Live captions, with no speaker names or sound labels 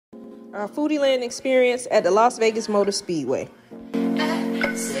Our Foodie Land experience at the Las Vegas Motor Speedway.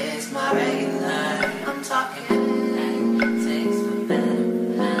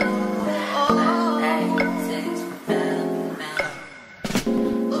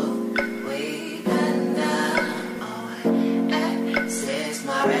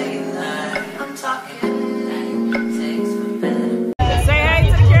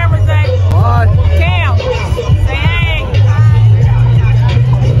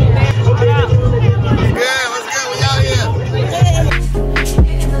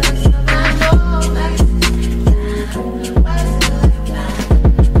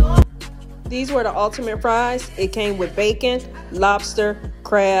 These were the ultimate fries. It came with bacon, lobster,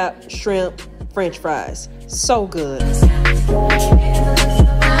 crab, shrimp, French fries. So good.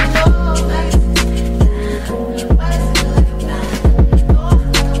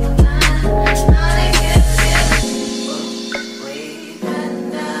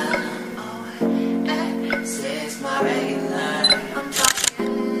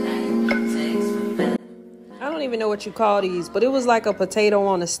 I don't even know what you call these, but it was like a potato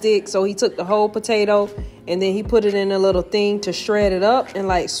on a stick. So he took the whole potato and then he put it in a little thing to shred it up and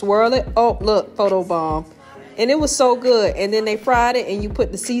like swirl it. Oh, look, photo bomb. And it was so good. And then they fried it and you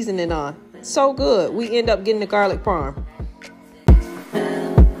put the seasoning on. So good. We end up getting the garlic parm.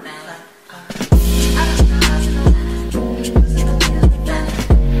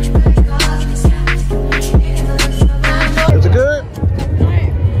 Is it good?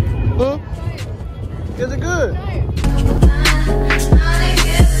 Huh? Is it good?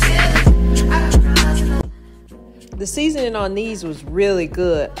 The seasoning on these was really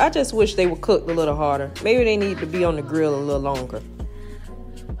good. I just wish they were cooked a little harder. Maybe they need to be on the grill a little longer.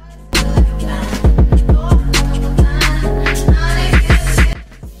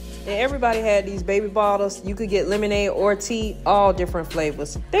 And everybody had these baby bottles. You could get lemonade or tea, all different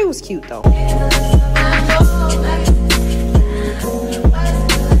flavors. They was cute though.